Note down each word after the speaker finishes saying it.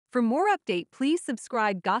For more update, please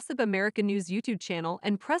subscribe Gossip America News YouTube channel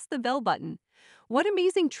and press the bell button. What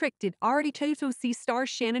amazing trick did RHOC star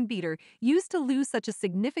Shannon Beador use to lose such a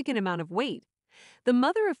significant amount of weight? The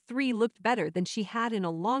mother of three looked better than she had in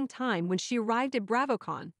a long time when she arrived at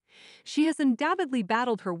BravoCon. She has undoubtedly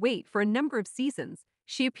battled her weight for a number of seasons.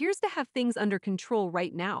 She appears to have things under control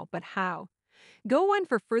right now, but how? Go on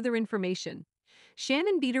for further information.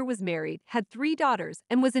 Shannon Beador was married, had three daughters,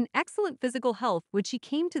 and was in excellent physical health when she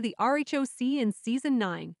came to the RHOC in season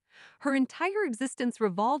 9. Her entire existence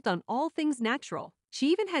revolved on all things natural.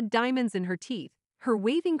 She even had diamonds in her teeth. Her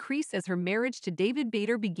weight increased as her marriage to David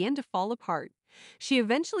Beador began to fall apart. She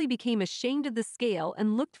eventually became ashamed of the scale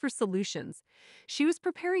and looked for solutions. She was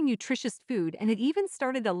preparing nutritious food and had even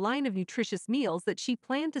started a line of nutritious meals that she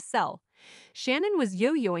planned to sell. Shannon was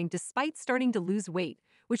yo-yoing despite starting to lose weight,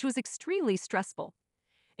 which was extremely stressful.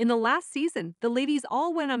 In the last season, the ladies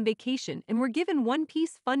all went on vacation and were given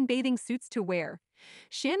one-piece fun bathing suits to wear.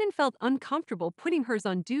 Shannon felt uncomfortable putting hers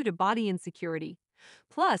on due to body insecurity.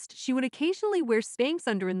 Plus, she would occasionally wear Spanx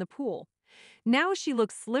under in the pool. Now she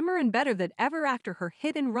looks slimmer and better than ever after her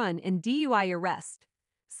hit and run and DUI arrest.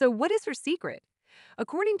 So what is her secret?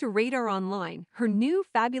 According to Radar Online, her new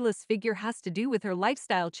fabulous figure has to do with her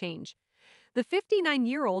lifestyle change. The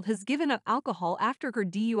 59-year-old has given up alcohol after her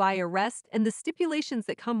DUI arrest and the stipulations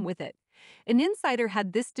that come with it. An insider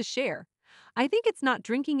had this to share. I think it's not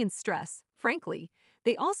drinking and stress, frankly.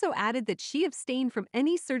 They also added that she abstained from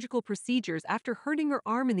any surgical procedures after hurting her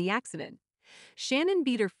arm in the accident. Shannon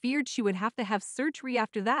Beador feared she would have to have surgery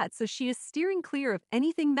after that, so she is steering clear of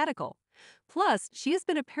anything medical. Plus, she has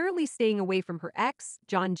been apparently staying away from her ex,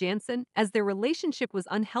 John Jansen, as their relationship was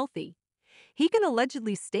unhealthy. He can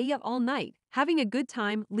allegedly stay up all night, having a good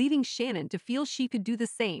time, leaving Shannon to feel she could do the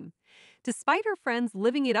same. Despite her friends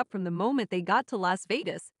living it up from the moment they got to Las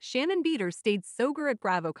Vegas, Shannon Beador stayed sober at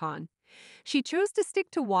BravoCon. She chose to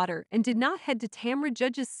stick to water and did not head to Tamra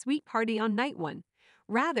Judge's sweet party on night one.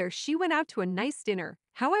 Rather, she went out to a nice dinner.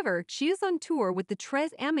 However, she is on tour with the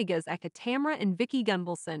Tres Amigas aka Tamra and Vicky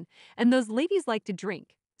Gunvalson, and those ladies like to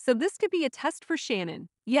drink. So this could be a test for Shannon.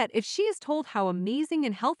 Yet, if she is told how amazing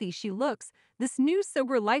and healthy she looks, this new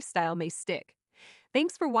sober lifestyle may stick.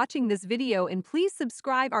 Thanks for watching this video and please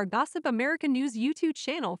subscribe our Gossip America News YouTube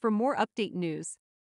channel for more update news.